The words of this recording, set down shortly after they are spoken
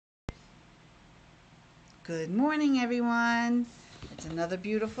Good morning, everyone. It's another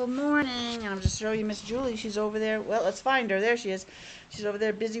beautiful morning. I'm just showing you Miss Julie. She's over there. Well, let's find her. There she is. She's over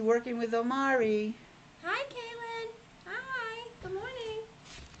there busy working with Omari. Hi, Caitlin. Hi. Good morning.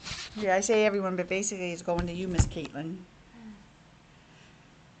 Yeah, I say everyone, but basically it's going to you, Miss Caitlin.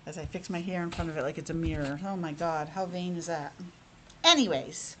 As I fix my hair in front of it like it's a mirror. Oh my God, how vain is that?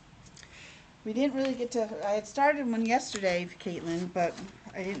 Anyways, we didn't really get to, I had started one yesterday, Caitlin, but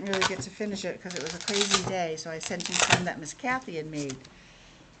I didn't really get to finish it because it was a crazy day, so I sent you some that Miss Kathy had made.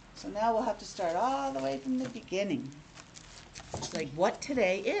 So now we'll have to start all the way from the beginning. Like what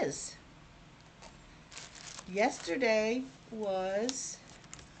today is. Yesterday was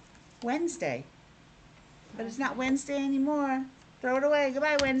Wednesday, but it's not Wednesday anymore. Throw it away.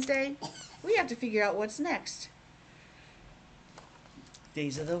 Goodbye, Wednesday. We have to figure out what's next.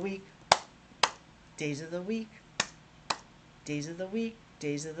 Days of the week. Days of the week. Days of the week.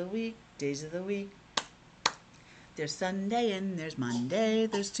 Days of the week. Days of the week. There's Sunday and there's Monday,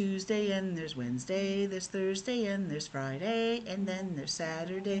 there's Tuesday and there's Wednesday, there's Thursday and there's Friday, and then there's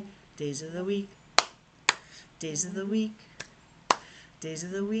Saturday. Days of the week. Days of the week. Days of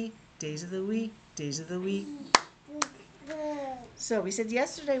the week. Days of the week. Days of the week. So we said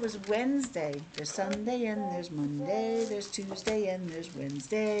yesterday was Wednesday. There's Sunday and there's Monday, there's Tuesday and there's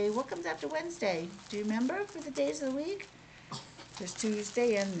Wednesday. What comes after Wednesday? Do you remember for the days of the week? There's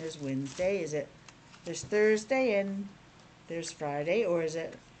Tuesday and there's Wednesday. Is it there's Thursday and there's Friday, or is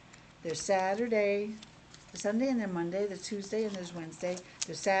it there's Saturday, there's Sunday and then Monday, there's Tuesday and there's Wednesday,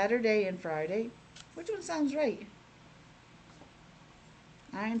 there's Saturday and Friday? Which one sounds right?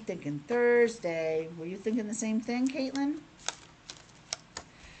 I'm thinking Thursday. Were you thinking the same thing, Caitlin?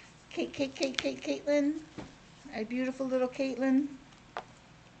 Caitlin? My beautiful little Caitlin.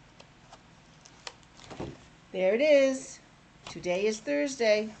 There it is. Today is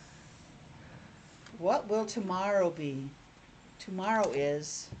Thursday. What will tomorrow be? Tomorrow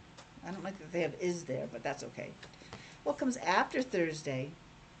is, I don't like that they have is there, but that's okay. What comes after Thursday?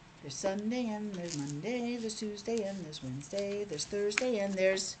 There's Sunday and there's Monday, there's Tuesday and there's Wednesday, there's Thursday and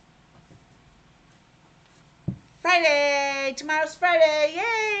there's Friday. Tomorrow's Friday.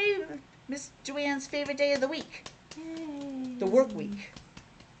 Yay! Miss Joanne's favorite day of the week. Yay. The work week.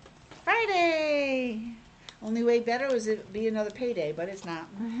 Friday. Only way better was it be another payday, but it's not.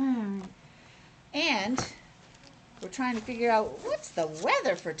 And we're trying to figure out what's the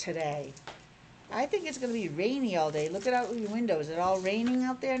weather for today. I think it's going to be rainy all day. Look out your window. Is it all raining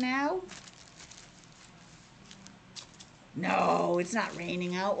out there now? No, it's not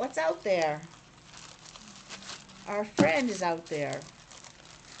raining out. What's out there? Our friend is out there.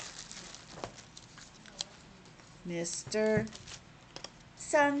 Mr.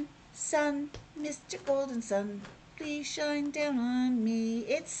 Sun, Mr. Golden Sun, please shine down on me.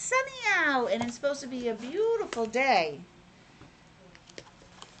 It's sunny out, and it's supposed to be a beautiful day.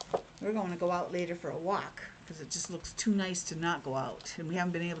 We're going to go out later for a walk because it just looks too nice to not go out. And we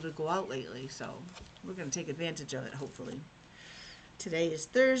haven't been able to go out lately, so we're going to take advantage of it, hopefully. Today is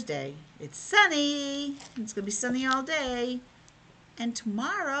Thursday. It's sunny. It's going to be sunny all day. And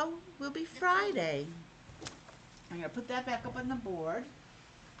tomorrow will be Friday. I'm going to put that back up on the board.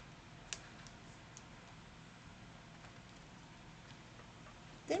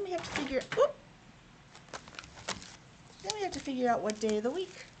 Then we have to figure out what day of the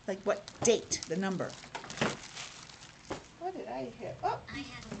week. Like what date, the number. What did I hit? Oh. I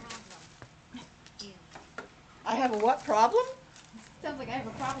have a problem, dude. I have a what problem? Sounds like I have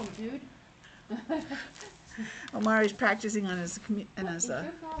a problem, dude. Omari's practicing on his What's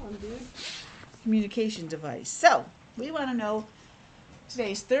your problem, dude? communication device. So, we want to know,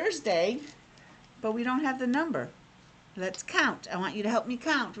 today's Thursday, but we don't have the number. Let's count. I want you to help me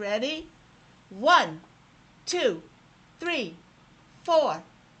count. Ready? 1, 2, 3, 4,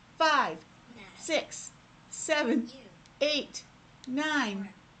 5, 6, 7, 8, 9,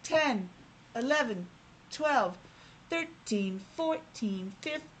 10, 11, 12, 13, 14,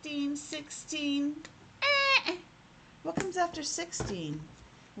 15, 16. What comes after 16?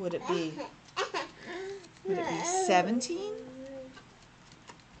 Would it be 17?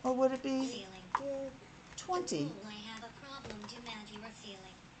 Or would it be 20? I have a problem. Too mad you were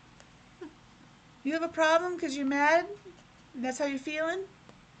feeling. You have a problem because you're mad? That's how you're feeling?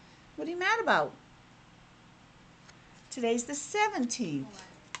 What are you mad about? Today's the 17th.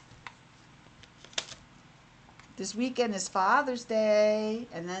 This weekend is Father's Day,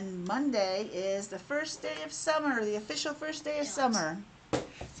 and then Monday is the first day of summer, the official first day of summer.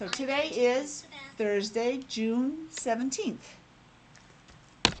 So today is Thursday, June 17th,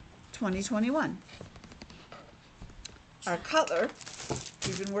 2021. Our color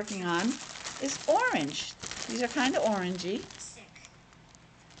we've been working on is orange. These are kind of orangey. Sick.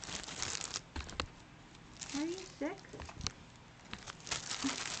 Are you sick?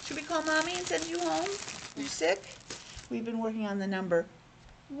 Should we call Mommy and send you home? You sick? We've been working on the number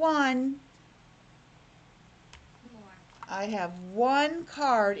 1. More. I have 1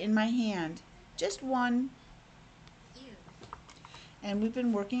 card in my hand. Just 1. You. And we've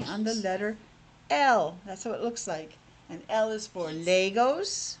been working on the letter L. That's what it looks like. And L is for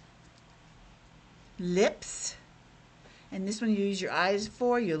Legos, lips, and this one you use your eyes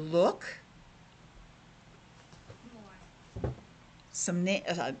for, you look. More. Some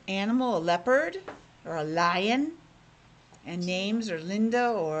an animal, a leopard or a lion, and names are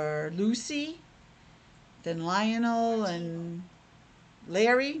Linda or Lucy, then Lionel and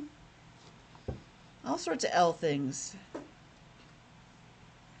Larry, all sorts of L things.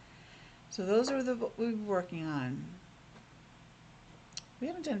 So those are what we were working on. We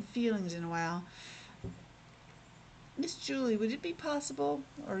haven't done feelings in a while. Miss Julie, would it be possible,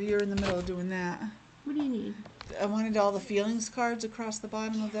 or you're in the middle of doing that? What do you need? I wanted all the feelings cards across the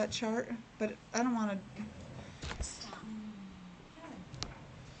bottom of that chart, but I don't want to. Stop.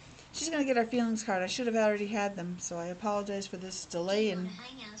 She's going to get our feelings card. I should have already had them, so I apologize for this delay in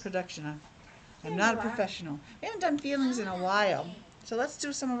production. I'm not a professional. We haven't done feelings in a while, so let's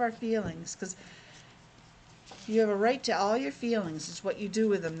do some of our feelings, because you have a right to all your feelings. It's what you do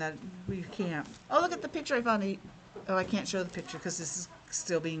with them that we can't. Oh, look at the picture I found. Oh, I can't show the picture because this is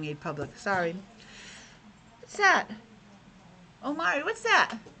still being made public. Sorry. What's that? Omari, what's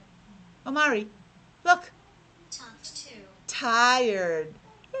that? Omari, look. Talked to. Tired.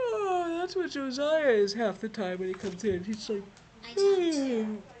 Oh, that's what Josiah is half the time when he comes in. He's like, I talked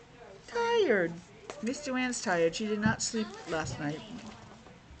to. tired. Miss Joanne's tired. She did not sleep last night.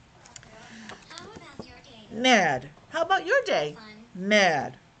 How about your day? Mad. How about your day? Fun.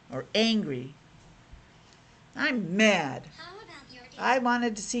 Mad. Or angry. I'm mad. How about your day? I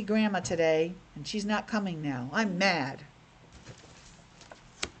wanted to see Grandma today, and she's not coming now. I'm mad.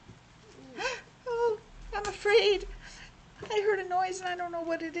 Oh, I'm afraid. I heard a noise and I don't know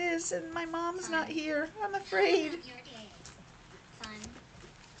what it is, and my mom's not here. I'm How afraid. about your day? Fun.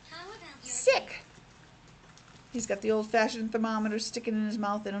 How about your Sick. day? He's got the old-fashioned thermometer sticking in his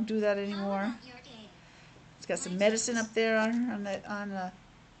mouth. They don't do that How anymore. about your day? He's got some medicine up there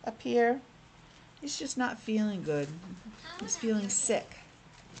up here. He's just not feeling good. How He's about feeling your sick.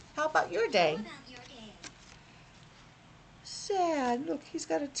 How about your day? How about your day? Sad. Look, he's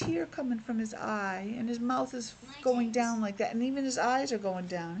got a tear coming from his eye, and his mouth is My going days. down like that, and even his eyes are going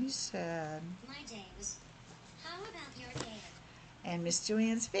down. He's sad. My day was. How about your day? And Miss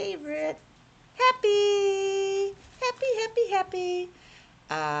Joanne's favorite, happy, happy, happy, happy.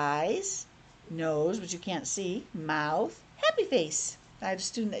 Eyes, nose, which you can't see, mouth, happy face. I had a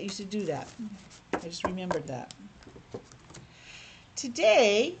student that used to do that. I just remembered that.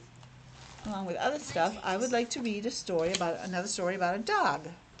 Today, along with other stuff, I would like to read another story about a dog.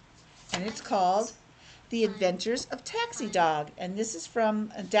 And it's called The Adventures of Taxi Dog. And this is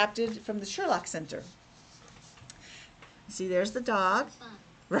adapted from the Sherlock Center. See, there's the dog, Fun.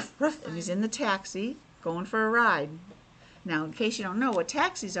 ruff, ruff, and he's in the taxi going for a ride. Now, in case you don't know what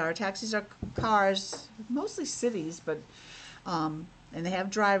taxis are cars, mostly cities, but and they have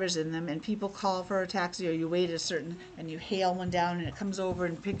drivers in them, and people call for a taxi, or you wait and you hail one down, and it comes over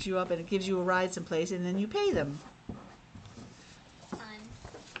and picks you up, and it gives you a ride someplace, and then you pay them. Fun.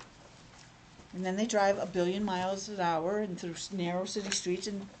 And then they drive 1 billion miles an hour and through narrow city streets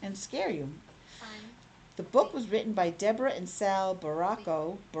and scare you. Fun. The book was written by Deborah and Sal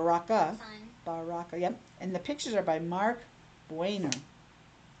Baraka, Fun. yep, and the pictures are by Mark Buener.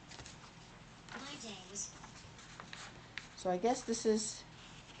 My day was. So I guess this is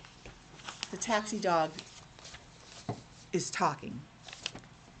the taxi dog is talking.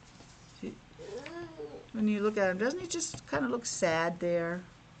 See, when you look at him, doesn't he just kind of look sad there?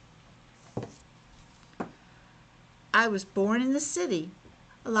 I was born in the city.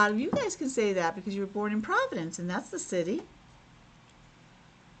 A lot of you guys can say that because you were born in Providence, and that's the city.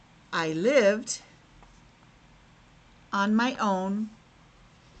 I lived on my own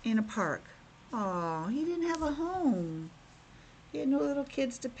in a park. Oh, he didn't have a home. He had no little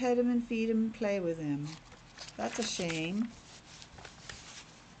kids to pet him and feed him and play with him. That's a shame.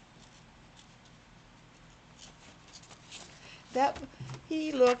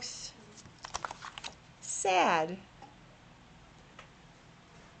 He looks sad.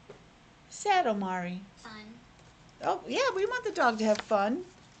 Sad, Omari. Fun. Oh, yeah, we want the dog to have fun.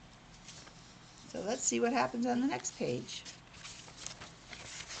 So let's see what happens on the next page.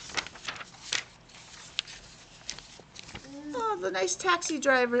 Oh, the nice taxi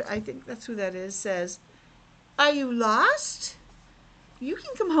driver, I think that's who that is, says, "Are you lost? You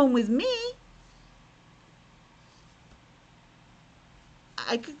can come home with me.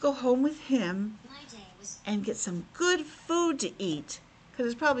 I could go home with him and get some good food to eat."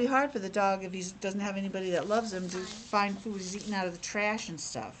 Because it's probably hard for the dog if he doesn't have anybody that loves him to find food. He's eating out of the trash and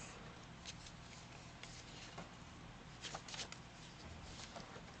stuff.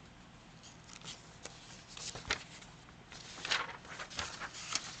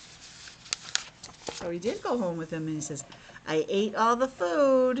 So he did go home with him, and he says, "I ate all the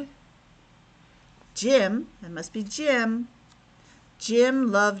food. Jim, that must be Jim.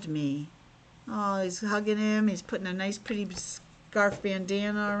 Jim loved me." Oh, he's hugging him. He's putting a nice, pretty scarf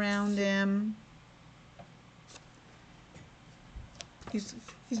bandana around him. He's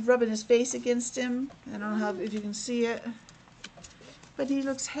rubbing his face against him. I don't know if you can see it. But he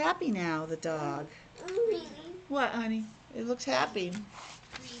looks happy now, the dog. Really? What, honey? It looks happy.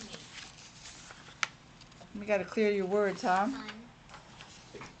 Really? We got to clear your words, huh? Fun?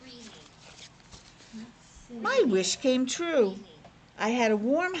 Really? My wish came true. Really? I had a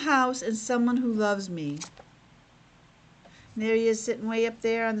warm house and someone who loves me. And there he is sitting way up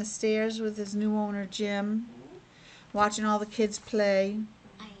there on the stairs with his new owner, Jim, watching all the kids play.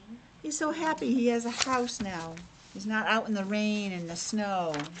 He's so happy he has a house now. He's not out in the rain and the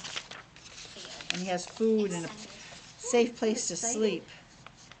snow. And he has food and a safe place to sleep.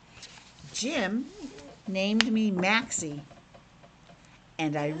 Jim named me Maxie,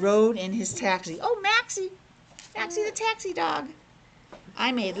 and I rode in his taxi. Oh, Maxie! Maxie the taxi dog.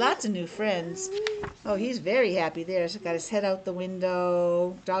 I made lots of new friends. Oh, he's very happy there. He's got his head out the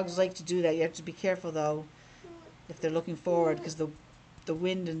window. Dogs like to do that. You have to be careful, though, if they're looking forward, because the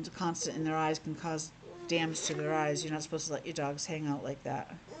wind and constant in their eyes can cause damage to their eyes. You're not supposed to let your dogs hang out like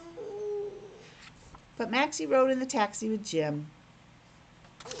that. But Maxie rode in the taxi with Jim.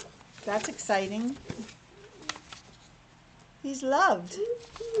 That's exciting. He's loved.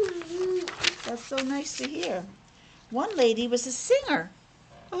 That's so nice to hear. One lady was a singer.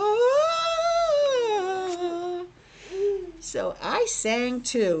 Oh. So I sang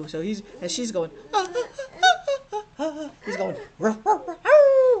too. So as she's going, he's going.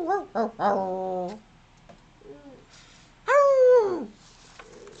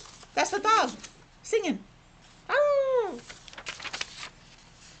 That's the dog singing.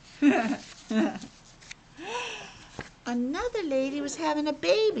 Another lady was having a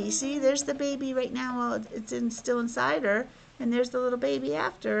baby. See, there's the baby right now. It's still inside her, and there's the little baby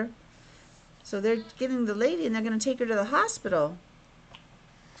after. So they're getting the lady, and they're going to take her to the hospital.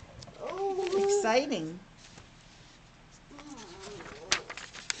 Exciting.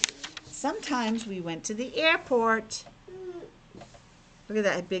 Sometimes we went to the airport. Look at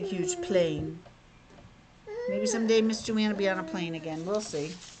that big, huge plane. Maybe someday Miss Joanne will be on a plane again. We'll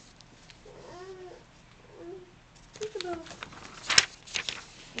see.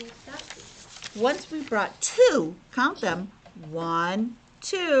 Once we brought two, count them, 1,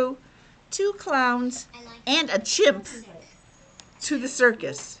 2, 2 clowns and a chimp to the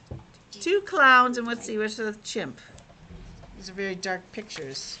circus. 2 clowns and let's see, where's the chimp? These are very dark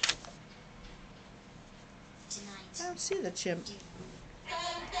pictures. I don't see the chimp.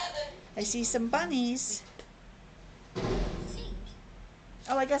 I see some bunnies.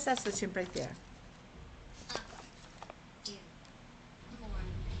 Oh, I guess that's the chimp right there.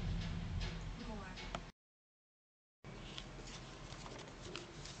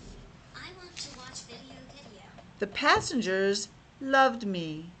 The passengers loved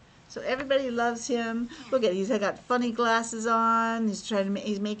me. So everybody loves him. Look at, he's got funny glasses on.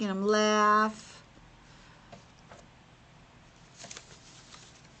 He's making them laugh.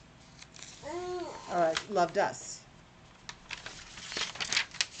 Loved us.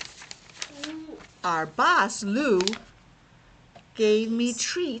 Our boss, Lou, gave me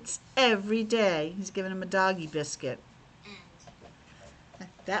treats every day. He's giving him a doggy biscuit.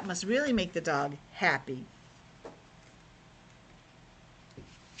 That must really make the dog happy.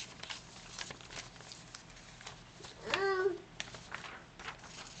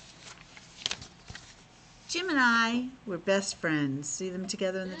 Jim and I were best friends. See them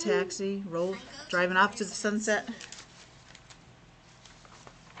together in the taxi, driving off to the sunset.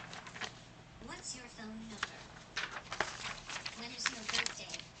 What's your phone number? When is your birthday?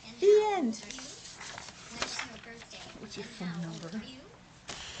 And The how end. old are you? When is your birthday? What's your And phone how number? old are you?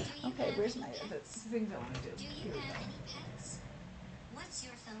 Do you Okay, have where's any my pets? things I want to do? Do you have any pets? What's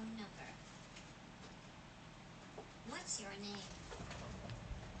your phone number? What's your name?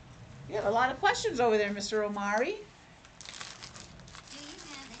 You have a lot of questions over there, Mr. Omari. Do you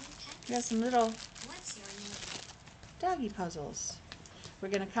have any pets? You have some little What's your name? doggy puzzles. We're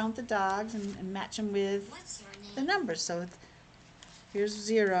going to count the dogs and match them with What's your name? the numbers. So here's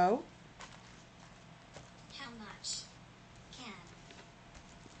 0. How much? Can.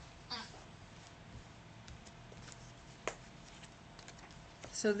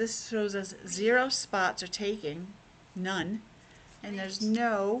 So this shows us 0 spots are taking, none, and there's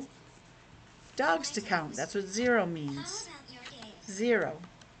no dogs to count. That's what 0 How means. about your game? 0.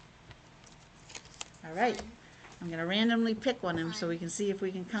 All right. Fun. I'm going to randomly pick one so we can see if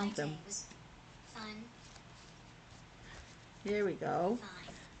we can count My them. day was fun. Here we go.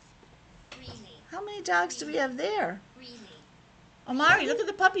 Fine. Really. How many dogs do we have there? Really. Omari, look at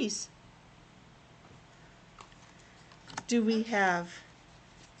the puppies. Do we have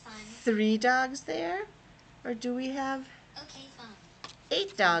Fun. 3 dogs there? Or do we have Okay, fun.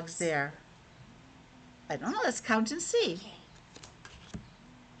 8 dogs there? I don't know. Let's count and see. Okay.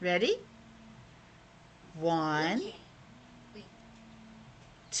 Ready? 1, Okay. Wait.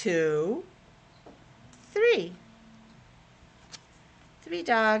 2, 3. 3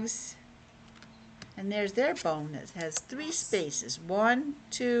 dogs. And there's their bone that has 3 spaces. 1,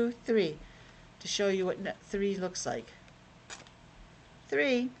 2, 3. To show you what 3 looks like.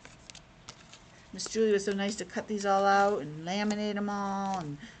 3. Miss Julie was so nice to cut these all out and laminate them all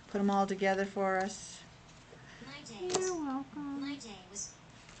and put them all together for us. My day was You're welcome. My day was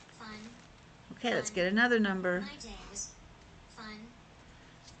fun. Okay, let's get another number. My day was fun.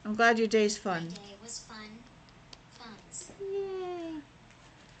 I'm glad your day's My fun. day was fun. Funs. Yay.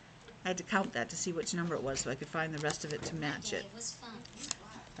 I had to count that to see which number it was so I could find the rest of it to match My it. day was fun.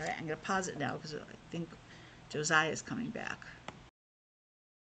 All right, I'm going to pause it now because I think Josiah's coming back.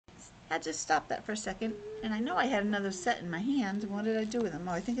 I had to stop that for a second, and I know I had another set in my hand. What did I do with them?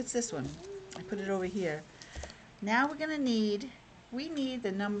 Oh, I think it's this one. I put it over here. Now we need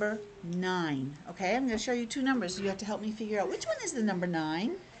the number 9. Okay, I'm going to show you 2 numbers. So you have to help me figure out which one is the number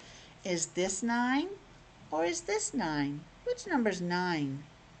 9. Is this 9 or is this 9? Which number's 9?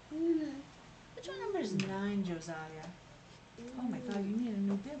 Which one number is 9, Josiah? Oh my God, you need a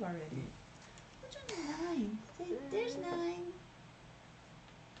new bib already. Which one is 9? There's 9.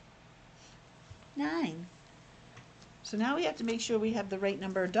 9. So now we have to make sure we have the right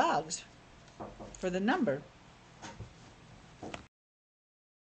number of dogs for the number.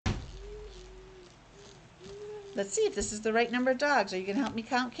 Let's see if this is the right number of dogs. Are you going to help me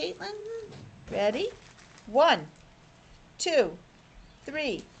count, Caitlin? Ready? 1, 2,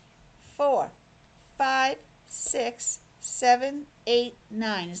 3, 4, 5, 6, 7, 8,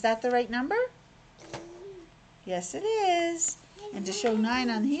 9. Is that the right number? Yes, it is. And to show 9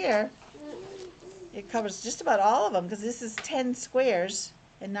 on here, it covers just about all of them because this is 10 squares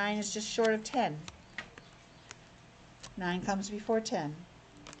and 9 is just short of 10. 9 comes before 10.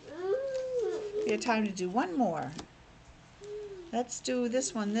 We have time to do one more. Let's do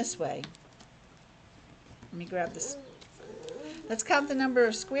this one this way. Let me grab this. Let's count the number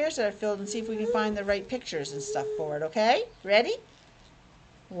of squares that are filled and see if we can find the right pictures and stuff for it, okay? Ready?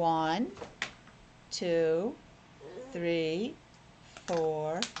 1, 2, 3,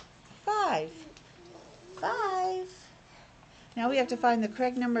 4, 5. 5. Now we have to find the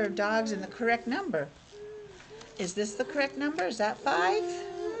correct number of dogs and the correct number. Is this the correct number? Is that 5?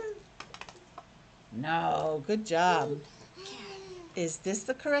 No, good job. Is this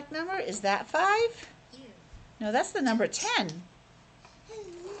the correct number? Is that 5? You. No, that's the number 10.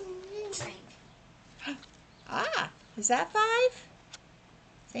 Drink. Ah, is that 5?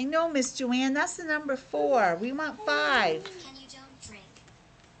 Say no, Miss Joanne, that's the number 4. We want 5. Can you don't drink?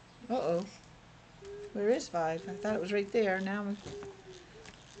 Uh-oh. Where is 5? I thought it was right there. Now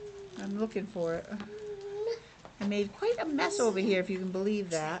I'm looking for it. I made quite a mess over here, if you can believe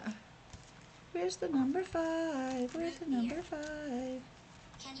that. Where's the number 5? Where's the number 5?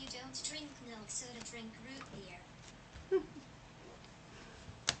 Can you don't drink milk soda, drink root beer?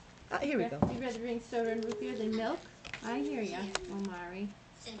 Ah, here we go. You'd rather drink soda and root beer than milk? I hear ya, Omari.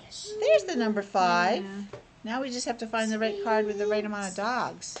 Finish. There's the number 5. Yeah. Now we just have to find the right card with the right amount of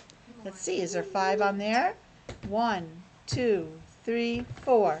dogs. Let's see, is there 5 on there? 1, 2, 3,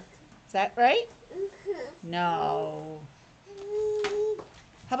 4. Is that right? No.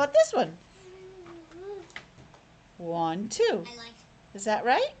 How about this one? 1, 2. I like Is that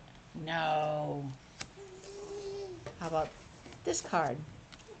right? No. How about this card?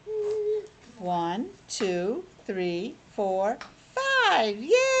 1, 2, 3, 4, 5. Yay!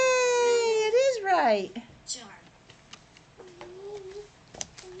 It is right. jar.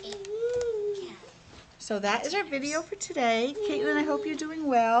 8. Can. So that is our video for today. Caitlin, I hope you're doing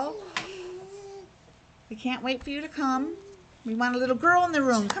well. We can't wait for you to come. We want a little girl in the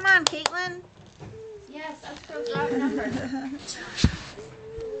room. Come on, Caitlin. Yes, I'm Those wrong numbers. Jar.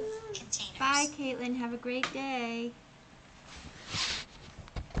 Containers. Bye, Caitlin. Have a great day.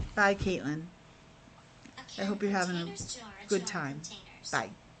 Bye, Caitlin. A I hope you're having a containers, jar, good jar, time. containers. Bye.